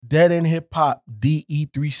Dead End Hip Hop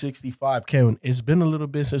DE365. Kevin, it's been a little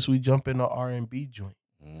bit since we jump in the R&B joint.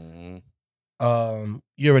 You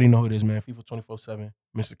already know who it is, man. FIFA 24/7,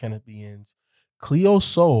 Mr. Kenneth B. Inge. Cleo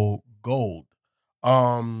Soul Gold.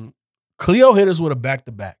 Cleo hit us with a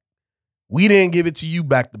back-to-back. We didn't give it to you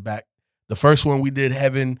back-to-back. The first one we did,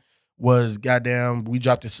 Heaven, was goddamn, we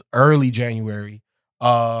dropped this early January.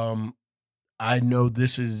 I know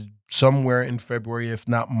this is somewhere in February, if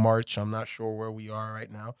not March. I'm not sure where we are right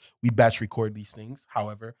now. We batch record these things,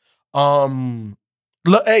 however.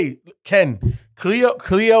 Look, hey, Ken,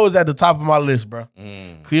 Cleo is at the top of my list, bro.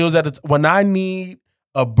 Cleo's at the when I need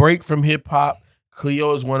a break from hip hop,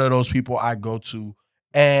 Cleo is one of those people I go to.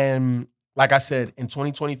 And like I said, in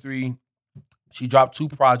 2023, she dropped 2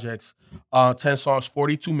 projects, 10 songs,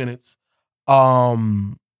 42 minutes.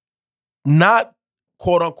 Not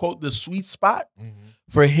quote unquote the sweet spot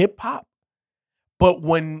for hip hop, but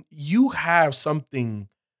when you have something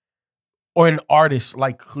or an artist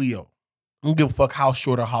like Cleo, I don't give a fuck how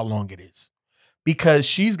short or how long it is, because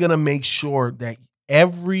she's gonna make sure that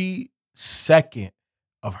every second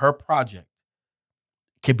of her project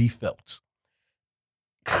can be felt.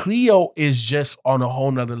 Cleo is just on a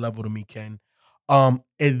whole nother level to me, Ken. And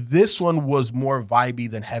this one was more vibey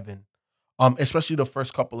than Heaven, especially the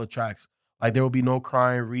first couple of tracks. Like There Will Be No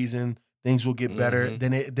Crying, Reason, Things Will Get Better.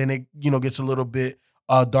 Then it gets a little bit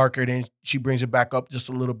darker. Then she brings it back up just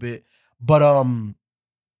a little bit. But I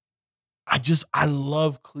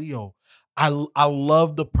love Cleo. I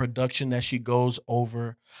love the production that she goes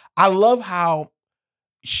over. I love how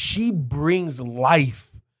she brings life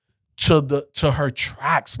to her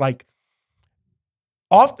tracks. Like,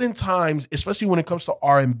 oftentimes, especially when it comes to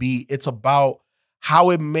R&B, it's about how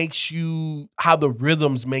the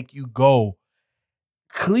rhythms make you go.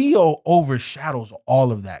 Cleo overshadows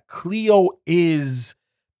all of that. Cleo is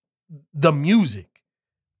the music.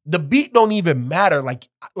 The beat don't even matter. Like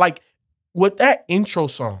with that intro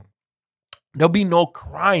song, There'll Be No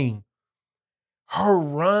Crying. Her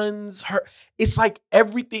runs, it's like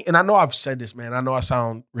everything. And I know I've said this, man. I know I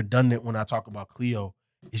sound redundant when I talk about Cleo.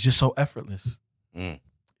 It's just so effortless.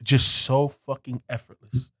 Just so fucking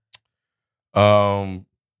effortless.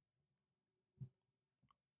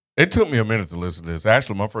 It took me a minute to listen to this.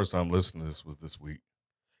 Actually, my first time listening to this was this week.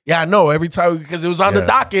 Yeah, I know. Every time, because it was on the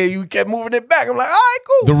docket, you kept moving it back. I'm like, all right,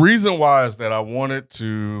 cool. The reason why is that I wanted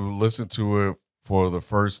to listen to it for the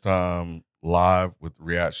first time live with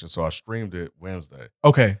reaction, so I streamed it Wednesday.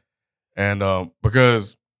 Okay. And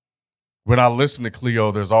because when I listen to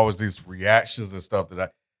Cleo, there's always these reactions and stuff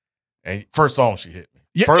and first song she hit me.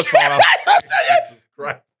 Yeah. First song,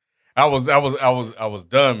 I was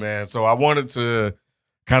done, man. So I wanted to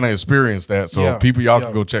kind of experience that. So people, y'all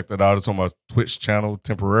can go check that out. It's on my Twitch channel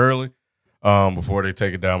temporarily before they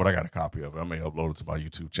take it down. But I got a copy of it. I may upload it to my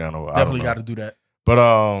YouTube channel. Definitely got to do that.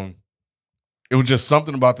 But it was just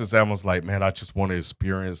something about this album. I was like, man, I just want to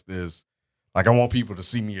experience this. Like, I want people to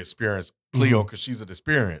see me experience Cleo because she's an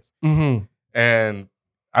experience. And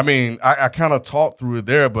I mean, I kind of talked through it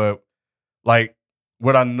there, but like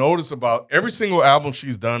what I noticed about every single album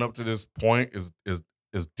she's done up to this point is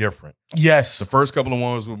different. Yes. The first couple of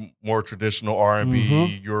ones were more traditional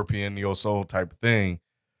R&B, European neo soul type of thing.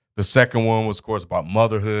 The second one was, of course, about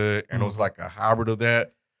motherhood, and it was like a hybrid of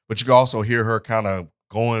that. But you can also hear her kind of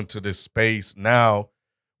going to this space now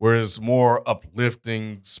where it's more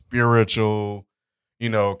uplifting, spiritual,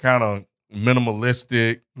 kind of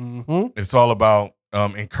minimalistic. It's all about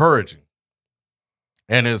encouraging.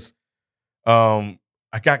 And it's, I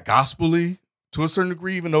got gospel-y to a certain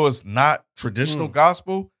degree, even though it's not traditional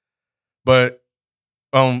gospel, but,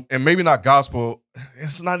 and maybe not gospel,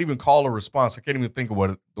 it's not even call or response. I can't even think of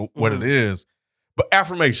what it is, but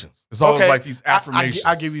affirmations. It's always like these affirmations.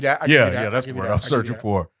 I give you that. That's the word I'm searching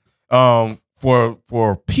for.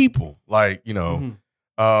 For people, like, please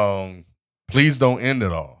don't end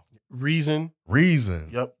it all. Reason.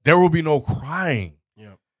 Yep. There will be no crying.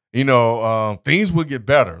 Yep. Things will get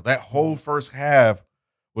better. That whole first half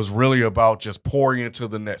was really about just pouring into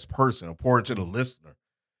the next person, or pouring to the listener.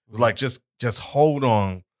 It was like, just hold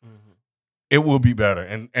on. It will be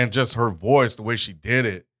better. And just her voice, the way she did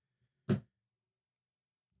it,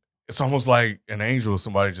 it's almost like an angel,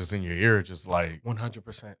 somebody just in your ear, just like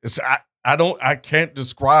 100%. It's I can't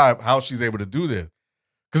describe how she's able to do this.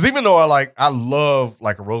 Because even though I love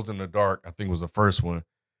like A Rose in the Dark, I think was the first one,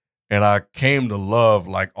 and I came to love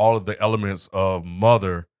like all of the elements of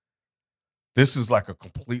Mother. This is like a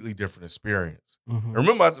completely different experience.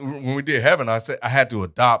 Remember when we did Heaven, I said I had to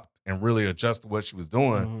adopt and really adjust to what she was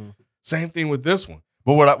doing. Same thing with this one.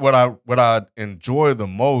 But what I enjoy the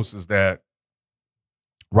most is that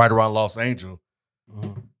right around Los Angeles,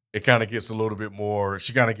 it kind of gets a little bit more.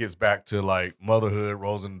 She kind of gets back to like motherhood,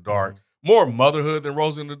 Rose in the Dark, more motherhood than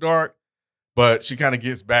Rose in the Dark. But she kind of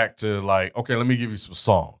gets back to like, okay, let me give you some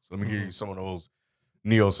songs. Let me give you some of those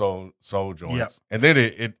neo soul joints. Yep. And then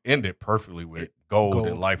it ended perfectly with Gold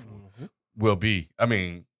and Life Will Be. I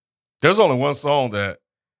mean, there's only one song that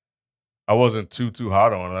I wasn't too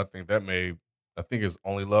hot on. And I think it's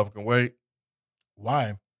Only Love Can Wait.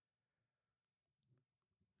 Why?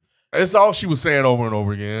 It's all she was saying over and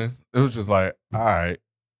over again. It was just like, all right.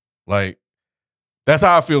 Like, that's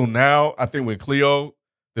how I feel now. I think with Cleo,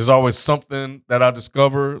 there's always something that I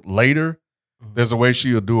discover later. There's a way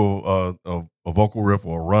she'll do a vocal riff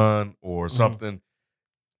or a run or something.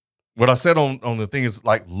 What I said on the thing is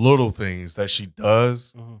like little things that she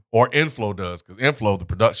does or Inflow does. Because Inflow, the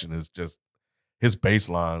production is just his bass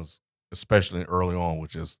lines, especially early on,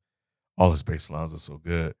 which is all his bass lines are so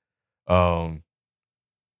good.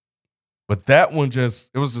 But that one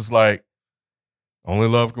it was just like, Only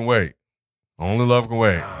Love Can Wait. Only Love Can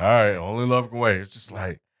Wait. All right, Only Love Can Wait. It's just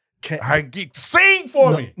like, sing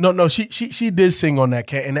for me. No. She did sing on that,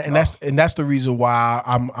 Cat, and that's the reason why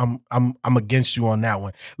I'm against you on that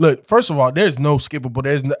one. Look, first of all, there's no skippable.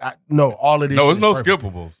 There's no all of this. No, there's no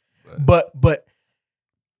skippables. But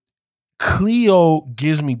Cleo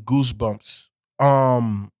gives me goosebumps.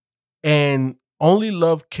 And Only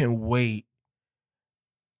Love Can Wait.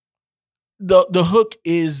 The hook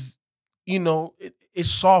is, it's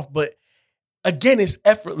soft, but again, it's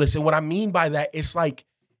effortless. And what I mean by that, it's like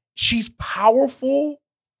she's powerful,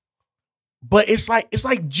 but it's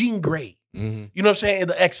like Jean Grey. You know what I'm saying? In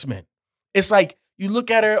the X-Men. It's like you look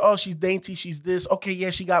at her, oh, she's dainty, she's this. Okay, yeah,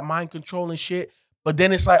 she got mind control and shit. But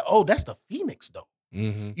then it's like, oh, that's the Phoenix though.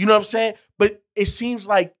 You know what I'm saying? But it seems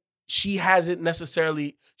like she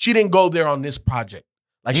didn't go there on this project.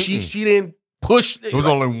 Like she didn't push. It was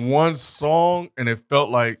only one song, and it felt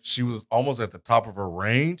like she was almost at the top of her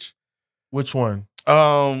range. Which one?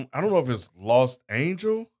 I don't know if it's Lost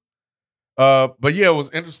Angel. But yeah, it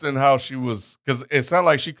was interesting how she was, because it sounded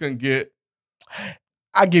like she couldn't get.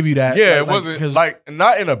 I give you that. Yeah, it wasn't like,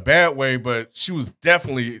 not in a bad way, but she was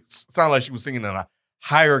definitely sounded like she was singing in a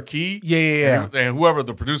higher key. Yeah. And whoever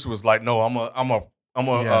the producer was like, no, I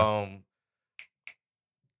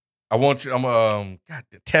want you, God,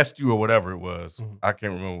 to test you or whatever it was. I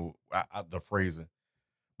can't remember the phrasing,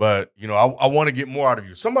 but I want to get more out of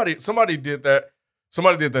you. Somebody did that.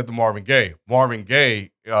 Somebody did that to Marvin Gaye. Marvin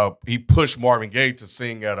Gaye, he pushed Marvin Gaye to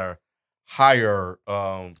sing at a higher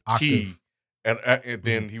key, and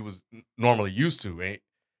than he was normally used to,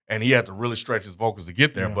 and he had to really stretch his vocals to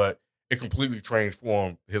get there. Yeah. But it completely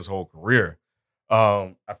transformed his whole career.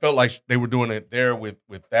 I felt like they were doing it there with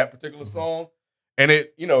that particular song, and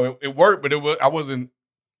it worked, but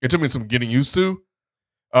it took me some getting used to.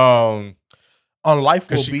 On Life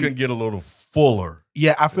Will Be, she couldn't get a little fuller.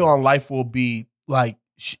 Yeah, I feel on Life Will Be like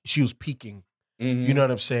she was peaking. You know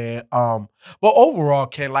what I'm saying? But overall,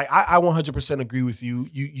 Ken, like I 100% agree with you.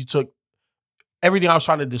 You took everything I was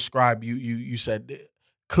trying to describe. You said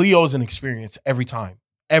Cleo's an experience every time,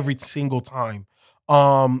 every single time.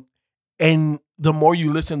 And the more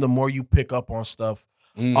you listen, the more you pick up on stuff.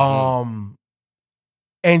 And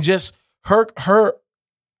just her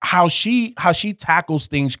how she tackles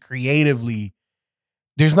things creatively.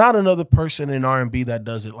 There's not another person in R&B that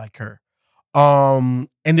does it like her. And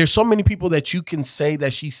there's so many people that you can say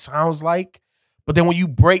that she sounds like, but then when you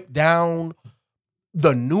break down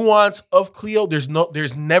the nuance of Cleo, there's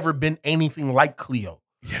never been anything like Cleo.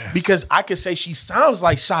 Yes. Because I could say she sounds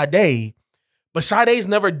like Sade, but Sade's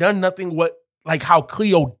never done nothing like how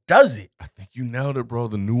Cleo does it. I think you nailed it, bro.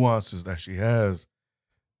 The nuances that she has.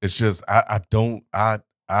 It's just I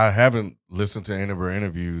haven't listened to any of her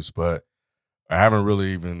interviews, but I haven't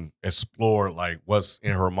really even explored like what's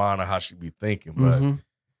in her mind or how she be thinking, but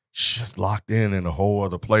she's just locked in a whole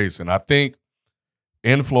other place. And I think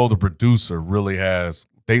Inflow, the producer, really has,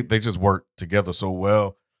 they just work together so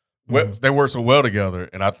well. They work so well together,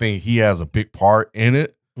 and I think he has a big part in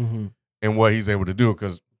it and what he's able to do.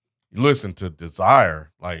 Because you listen to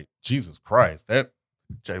Desire, like Jesus Christ,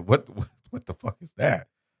 what the fuck is that?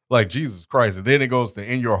 Like Jesus Christ, and then it goes to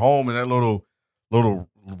In Your Home and that little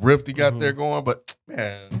rift he got there going. But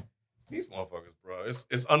man, these motherfuckers, bro,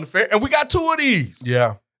 it's unfair. And we got two of these.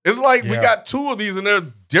 Yeah, it's like we got two of these and they're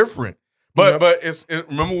different. But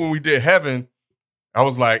remember when we did Heaven, I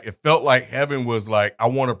was like, it felt like Heaven was like, I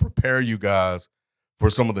want to prepare you guys for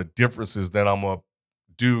some of the differences that I'm gonna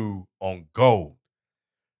do on Gold.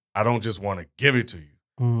 I don't just want to give it to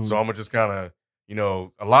you. So I'm gonna just kind of,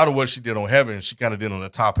 a lot of what she did on Heaven, she kind of did on the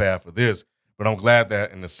top half of this. But I'm glad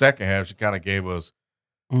that in the second half, she kind of gave us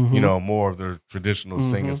Mm-hmm. you know, more of the traditional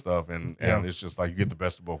singing stuff, and it's just like you get the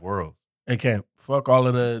best of both worlds. It can't fuck all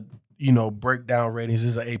of the, you know, breakdown ratings.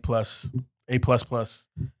 This is an A plus, A plus plus.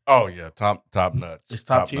 Oh yeah, top notch. It's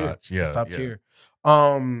top tier. Notch. Yeah, it's top tier.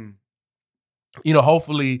 You know,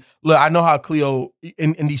 hopefully, look, I know how Cleo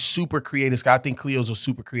in these super creatives. I think Cleo's a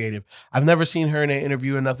super creative. I've never seen her in an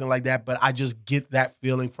interview or nothing like that, but I just get that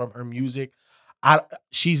feeling from her music.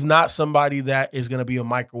 She's not somebody that is gonna be a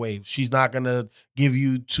microwave. She's not gonna give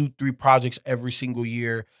you 2-3 projects every single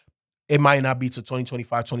year. It might not be to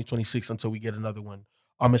 2025, 2026 until we get another one.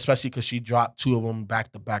 Especially because she dropped 2 of them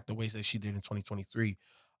back to back the ways that she did in 2023.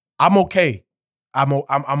 I'm okay. I'm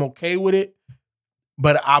okay with it.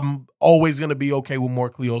 But I'm always gonna be okay with more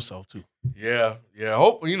Cleoso too. Yeah.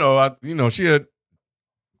 Hope she had,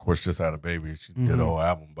 of course, just had a baby. She did a whole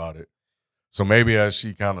album about it. So maybe as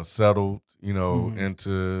she kind of settled,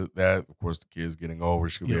 into that, of course, the kids getting older,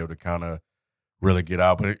 she'll be able to kind of really get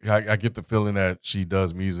out. But I get the feeling that she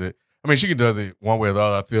does music. I mean, she does it one way or the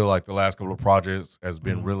other. I feel like the last couple of projects has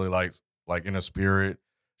been really like in a spirit.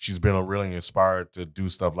 She's been really inspired to do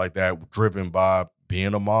stuff like that, driven by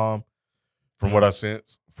being a mom. From what I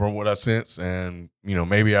sense, and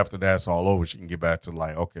maybe after that's all over, she can get back to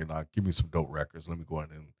like, okay, like give me some dope records. Let me go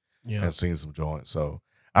ahead and sing some joints. So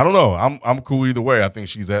I don't know. I'm cool either way. I think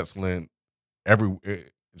she's excellent.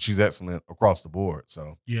 She's excellent across the board.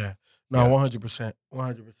 So 100%, 100%.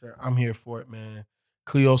 I'm here for it, man.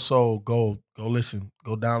 Cleo Soul, go listen,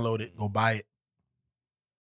 go download it, go buy it.